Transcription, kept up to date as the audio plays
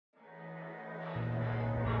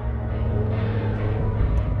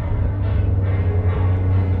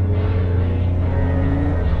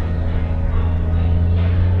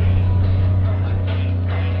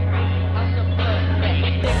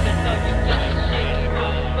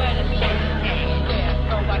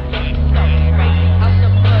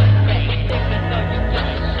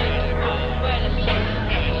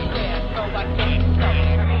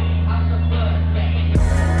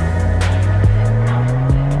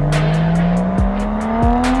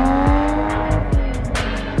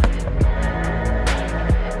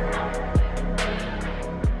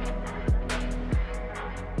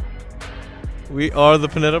We are the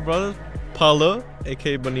Panetta brothers. Paulo,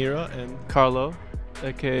 aka Banira, and Carlo,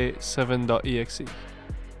 aka 7.exe.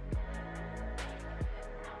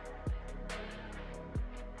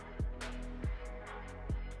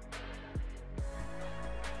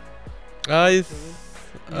 I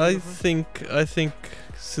think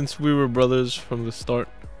since we were brothers from the start,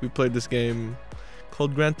 we played this game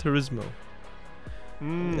called Gran Turismo.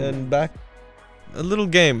 And back a little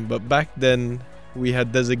game, but back then we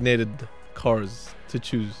had designated cars to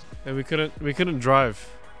choose. And we couldn't drive.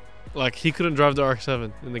 Like, he couldn't drive the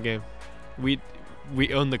RX-7 in the game. We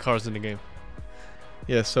owned the cars in the game.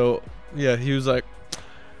 Yeah, so yeah, he was like,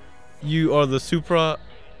 "You are the Supra,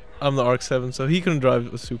 I'm the RX-7." So he couldn't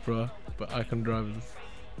drive a Supra, but I can drive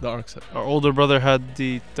the RX-7. Our older brother had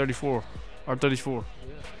the 34, R34.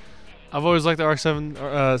 Yeah. I've always liked the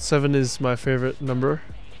RX-7. 7 is my favorite number,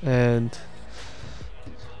 and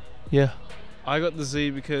yeah, I got the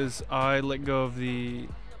Z because I let go of the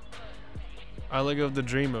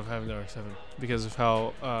dream of having the RX-7 because of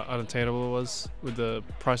how unattainable it was with the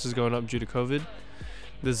prices going up due to COVID.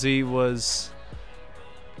 The Z was,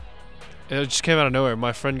 it just came out of nowhere.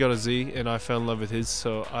 My friend got a Z and I fell in love with his,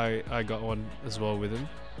 so I got one as well with him.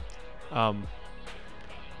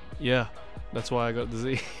 Yeah, that's why I got the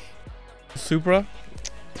Z. Supra,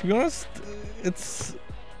 to be honest, it's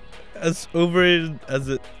as overrated as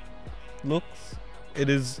it looks. It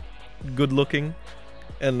is good looking,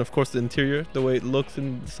 and of course the interior, the way it looks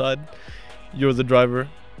inside. You're the driver.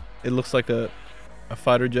 It looks like a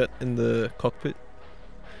fighter jet in the cockpit,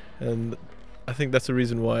 and I think that's the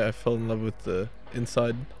reason why I fell in love with the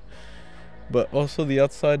inside. But also the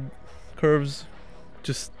outside curves,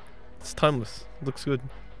 just, it's timeless. It looks good.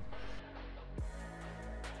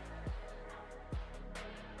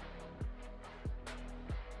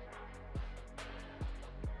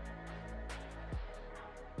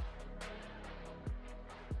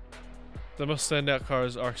 The most standout car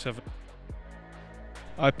is RX-7.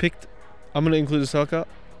 I'm gonna include the Celica.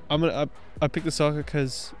 I picked the Celica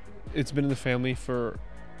because it's been in the family for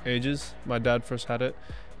ages. My dad first had it,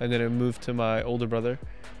 and then it moved to my older brother,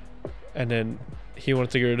 and then he wanted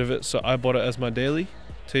to get rid of it, so I bought it as my daily.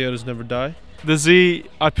 Toyotas never die. The Z,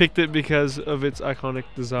 I picked it because of its iconic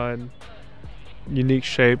design, unique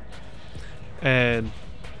shape, and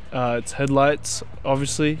its headlights,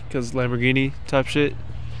 obviously, because Lamborghini type shit.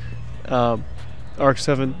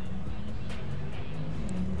 RX-7.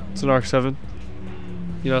 It's an RX-7.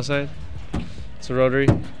 You know what I'm saying? It's a rotary.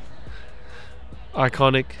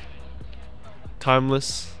 Iconic.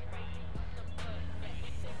 Timeless.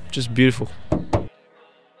 Just beautiful.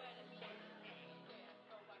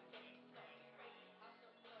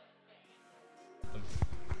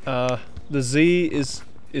 The Z is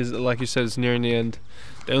like you said, it's nearing the end.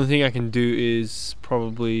 The only thing I can do is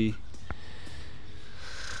probably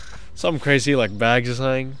something crazy like bags or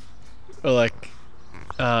something, or like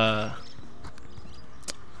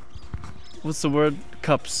what's the word?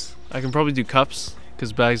 Cups. I can probably do cups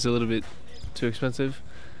because bags are a little bit too expensive.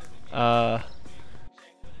 Or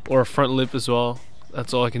a front lip as well.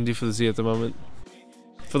 That's all I can do for the Z at the moment.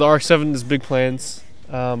 For the RX-7, there's big plans.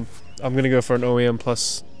 I'm gonna go for an OEM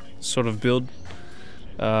plus sort of build.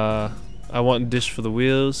 I want a dish for the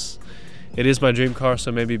wheels. It is my dream car,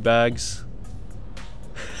 so maybe bags.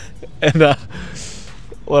 And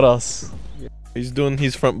what else? He's doing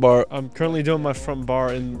his front bar. I'm currently doing my front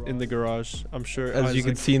bar in the garage. I'm sure as you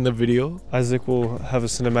can see in the video. Isaac will have a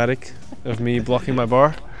cinematic of me blocking my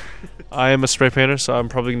bar. I am a spray painter, so I'm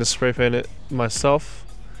probably gonna spray paint it myself.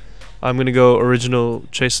 I'm gonna go original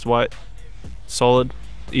chased white, solid,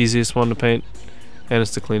 easiest one to paint, and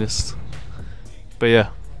it's the cleanest. But yeah,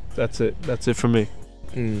 that's it. That's it for me.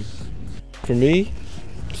 For me,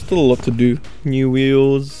 still a lot to do. New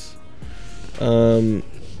wheels,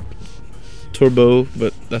 turbo,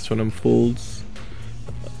 but that's when I'm folds.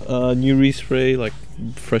 New respray, like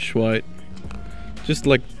fresh white. Just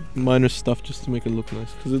like minor stuff just to make it look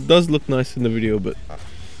nice, because it does look nice in the video, but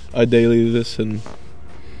I daily this and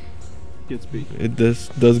gets beat. It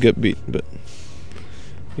does get beat, but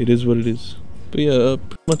it is what it is. But yeah,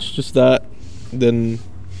 pretty much just that. Then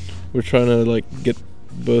we're trying to like get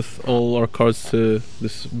all our cars to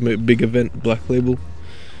this big event, Black Label,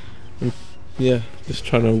 and yeah, just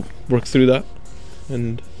trying to work through that,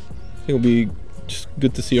 and I think it'll be just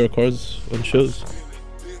good to see our cars on shows.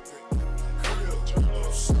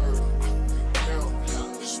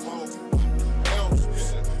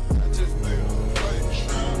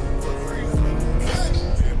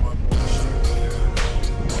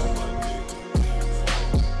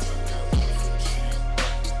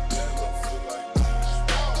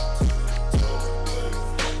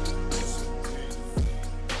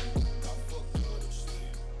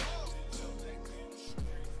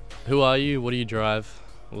 Who are you? What do you drive?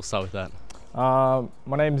 We'll start with that.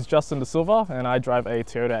 My name is Justin De Silva and I drive a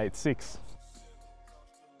Toyota 86.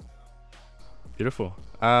 Beautiful.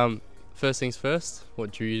 First things first,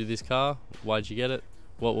 what drew you to this car? Why'd you get it?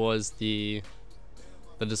 What was the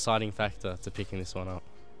deciding factor to picking this one up?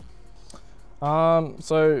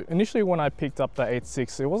 So initially when I picked up the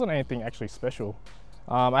 86, it wasn't anything actually special.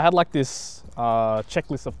 I had like this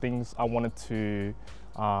checklist of things I wanted to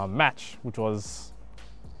match, which was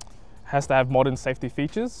has to have modern safety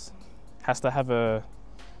features, has to have a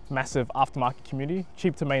massive aftermarket community,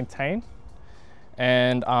 cheap to maintain,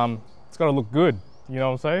 and it's got to look good, you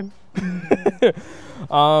know what I'm saying?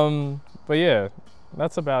 But yeah,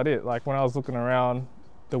 that's about it. Like when I was looking around,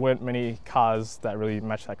 there weren't many cars that really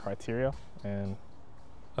matched that criteria, and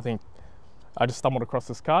I think I just stumbled across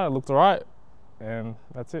this car, it looked alright, and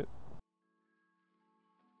that's it.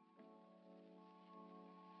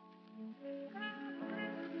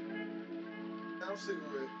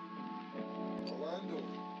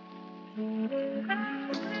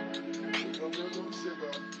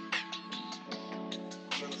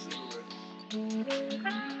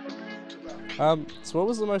 So what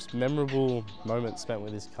was the most memorable moment spent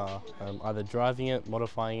with this car? Either driving it,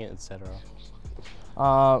 modifying it, etc.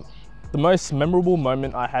 The most memorable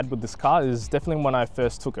moment I had with this car is definitely when I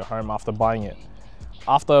first took it home after buying it.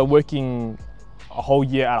 After working a whole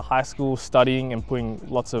year out of high school, studying and putting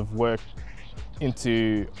lots of work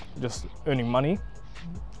into just earning money,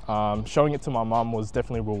 showing it to my mum was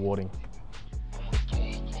definitely rewarding.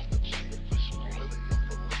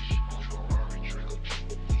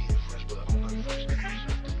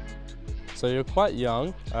 So you're quite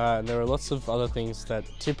young, and there are lots of other things that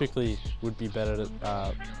typically would be better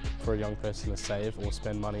for a young person to save or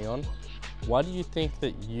spend money on. Why do you think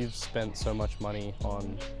that you've spent so much money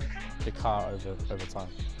on the car over time?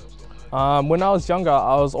 When I was younger,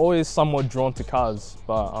 I was always somewhat drawn to cars,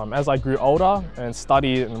 but as I grew older and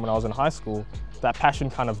studied and when I was in high school, that passion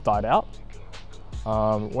kind of died out.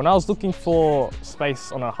 When I was looking for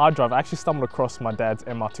space on a hard drive, I actually stumbled across my dad's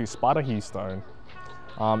MR2 Spider he used to own.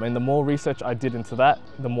 And the more research I did into that,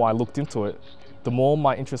 the more I looked into it, the more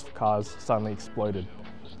my interest for cars suddenly exploded.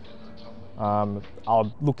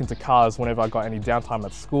 I'll look into cars whenever I got any downtime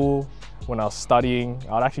at school, when I was studying.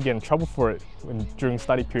 I'd actually get in trouble for it during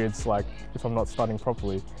study periods, like if I'm not studying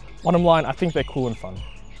properly. Bottom line, I think they're cool and fun.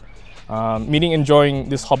 Meeting and enjoying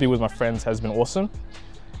this hobby with my friends has been awesome.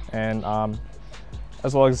 And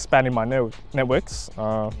as well as expanding my networks,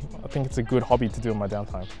 I think it's a good hobby to do in my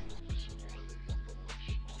downtime.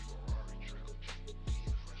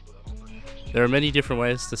 There are many different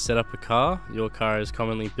ways to set up a car. Your car is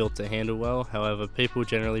commonly built to handle well, however people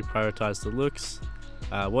generally prioritise the looks.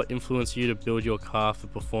 What influenced you to build your car for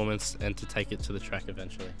performance and to take it to the track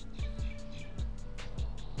eventually?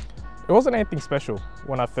 It wasn't anything special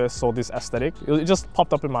when I first saw this aesthetic. It just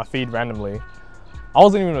popped up in my feed randomly. I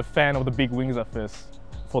wasn't even a fan of the big wings at first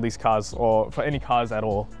for these cars or for any cars at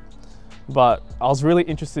all. But I was really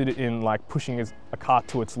interested in like pushing a car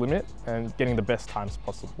to its limit and getting the best times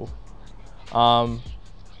possible. Also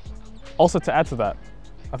to add to that,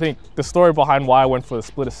 I think the story behind why I went for the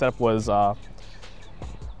splitter setup was I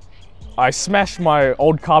smashed my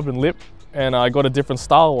old carbon lip and I got a different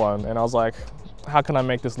style one, and I was like, how can I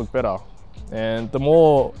make this look better? And the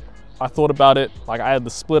more I thought about it, like I had the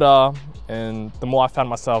splitter, and the more I found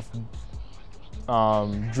myself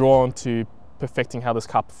drawn to perfecting how this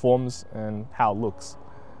car performs and how it looks.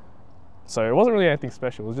 So it wasn't really anything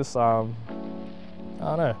special, it was just, I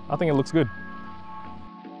don't know, I think it looks good.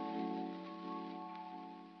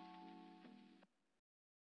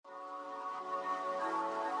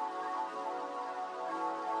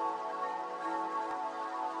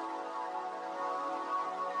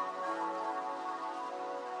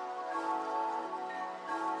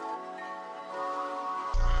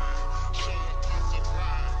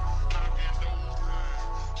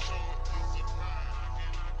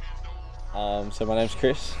 So my name's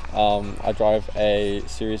Chris. I drive a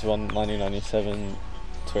Series 1 1997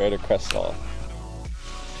 Toyota Cresta.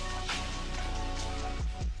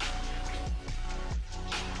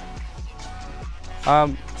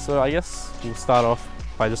 So I guess we'll start off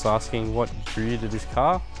by just asking what drew you to this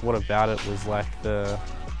car? What about it was like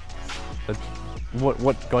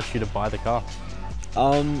what got you to buy the car?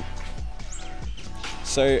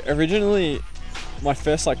 So originally, my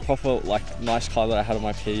first like proper like nice car that I had on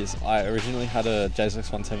my P's, I originally had a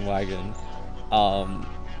JSX 110 wagon,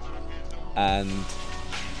 and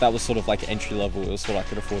that was sort of like entry level. It was what I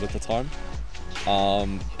could afford at the time,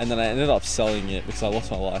 and then I ended up selling it because I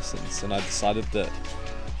lost my license, and I decided that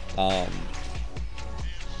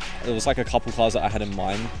there was like a couple cars that I had in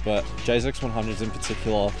mind, but JZX100s in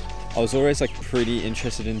particular, I was always like pretty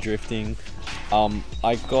interested in drifting.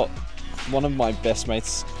 I got one of my best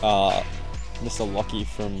mates, Mr. Lockie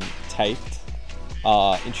from Taped,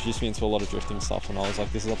 introduced me into a lot of drifting stuff, and I was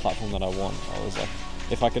like, this is a platform that I want. I was like,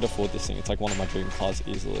 if I could afford this thing, it's like one of my dream cars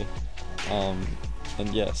easily.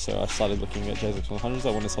 And yeah, so I started looking at JZX100s.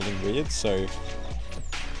 I wanted something weird, so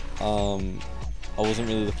I wasn't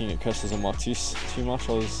really looking at Crestas and Mark IIs too much.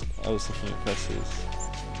 I was looking at Crestas.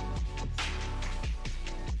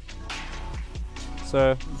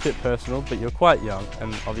 So, a bit personal, but you're quite young,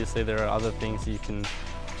 and obviously there are other things you can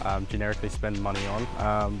generically spend money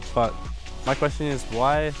on. But my question is,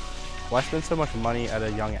 why spend so much money at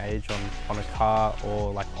a young age on a car,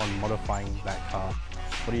 or like on modifying that car?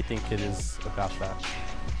 What do you think it is about that?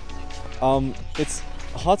 It's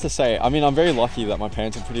hard to say. I mean, I'm very lucky that my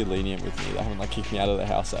parents are pretty lenient with me. They haven't like kicked me out of the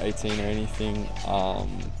house at 18 or anything.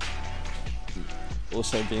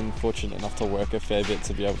 Also been fortunate enough to work a fair bit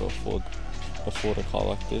to be able to afford a car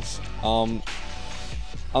like this. I'm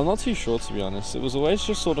not too sure, to be honest. It was always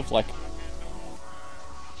just sort of like,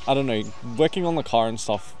 I don't know, working on the car and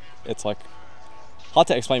stuff, it's like hard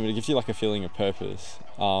to explain, but it gives you like a feeling of purpose.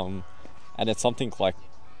 And it's something like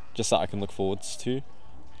just that I can look forwards to.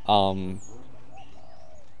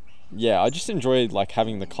 Yeah, I just enjoyed like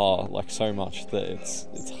having the car like so much that it's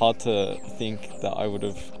hard to think that I would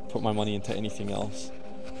have put my money into anything else.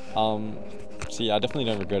 So yeah, I definitely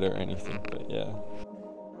don't regret it or anything, but yeah.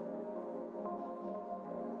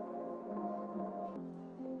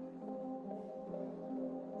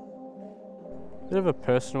 Bit of a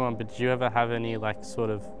personal one, but did you ever have any like sort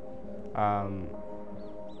of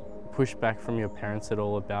pushback from your parents at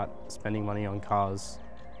all about spending money on cars?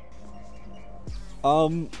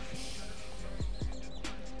 I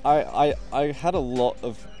had a lot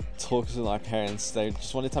of talks with my parents. They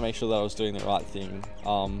just wanted to make sure that I was doing the right thing.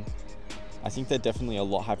 I think they're definitely a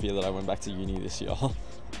lot happier that I went back to uni this year,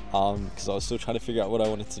 because I was still trying to figure out what I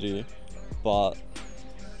wanted to do. But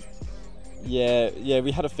yeah,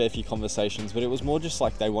 we had a fair few conversations, but it was more just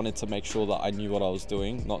like they wanted to make sure that I knew what I was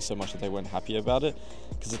doing, not so much that they weren't happy about it,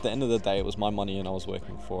 because at the end of the day it was my money and I was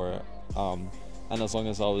working for it. And as long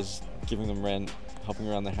as I was giving them rent, helping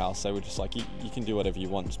around the house, they were just like, you can do whatever you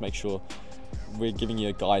want, just make sure we're giving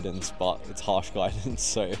you guidance, but it's harsh guidance.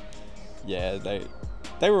 So yeah,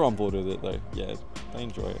 they were on board with it though. Yeah, they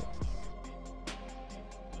enjoy it.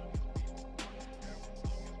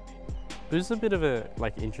 Blue's a bit of a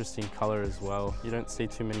like interesting color as well. You don't see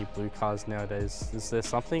too many blue cars nowadays. Is there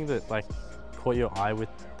something that like caught your eye with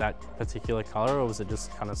that particular color, or was it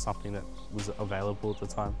just kind of something that was available at the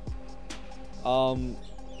time?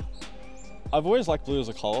 I've always liked blue as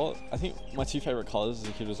a color. I think my two favorite colors as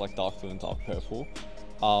a kid was like dark blue and dark purple.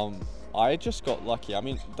 I just got lucky. I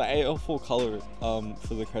mean, the AL4 color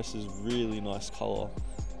for the crest is really nice color.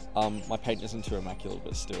 My paint isn't too immaculate,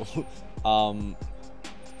 but still.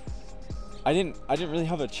 I didn't really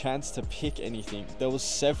have a chance to pick anything. There was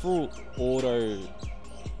several auto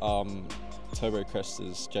turbo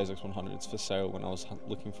Crestas JZX100s for sale when I was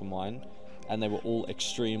looking for mine, and they were all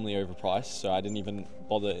extremely overpriced, so I didn't even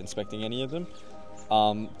bother inspecting any of them.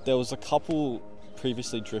 There was a couple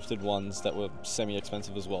previously drifted ones that were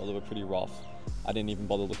semi-expensive as well. They were pretty rough. I didn't even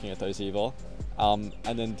bother looking at those either. And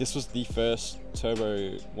then this was the first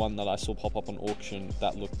turbo one that I saw pop up on auction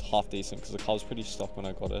that looked half decent, because the car was pretty stock when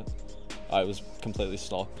I got it. It was completely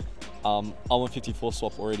stock. R154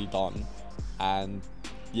 swap already done, and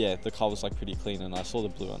yeah, the car was like pretty clean, and I saw the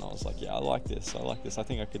blue and I was like, yeah, I like this. I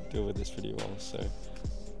think I could deal with this pretty well. So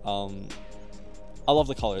I love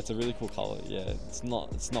the color. It's a really cool color. Yeah, it's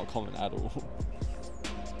not common at all.